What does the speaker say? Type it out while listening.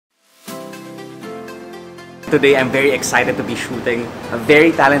today I'm very excited to be shooting a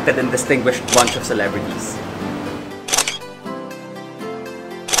very talented and distinguished bunch of celebrities.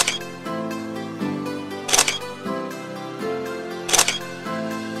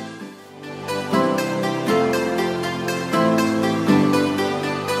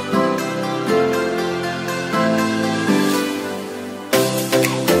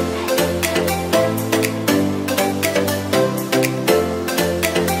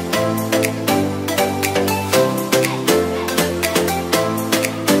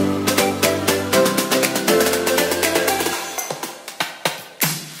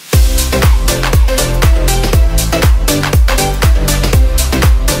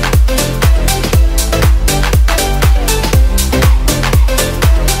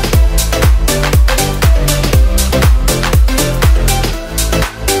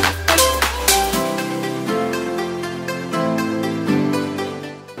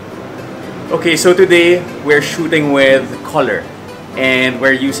 Okay, so today we're shooting with color and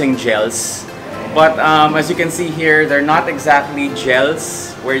we're using gels. But as you can see here, they're not exactly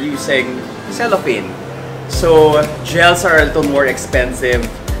gels. We're using cellophane. So gels are a little more expensive.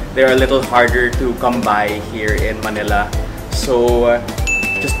 They're a little harder to come by here in Manila. So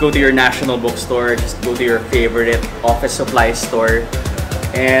just go to your national bookstore, just go to your favorite office supply store.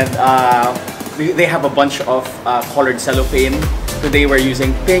 And they have a bunch of colored cellophane. Today we're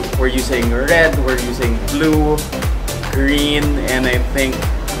using pink, we're using red, we're using blue, green, and I think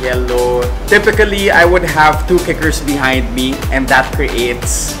yellow. Typically, I would have two kickers behind me, and that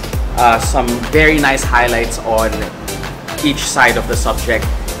creates some very nice highlights on each side of the subject.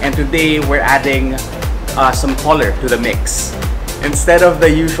 And today we're adding some color to the mix. Instead of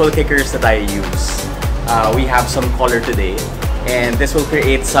the usual kickers that I use, we have some color today, and this will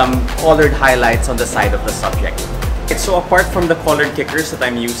create some colored highlights on the side of the subject. So apart from the colored kickers that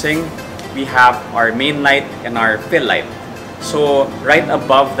I'm using, we have our main light and our fill light. So right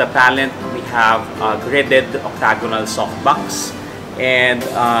above the palette, we have a gridded octagonal softbox and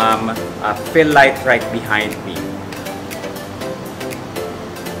a fill light right behind me.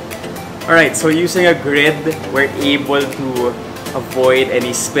 Alright, so using a grid, we're able to avoid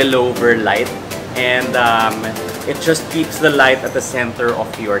any spillover light, and it just keeps the light at the center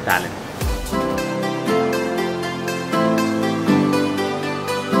of your talent.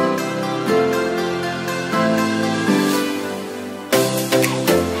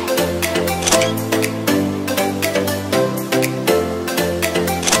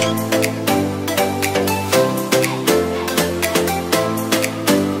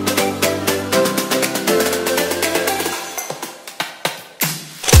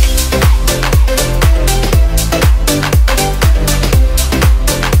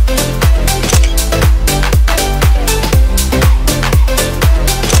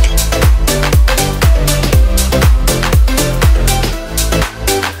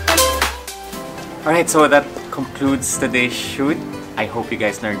 Alright, so that concludes today's shoot. I hope you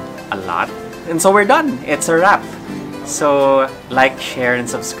guys learned a lot. And so we're done. It's a wrap. So like, share, and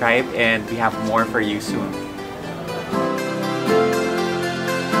subscribe, and we have more for you soon.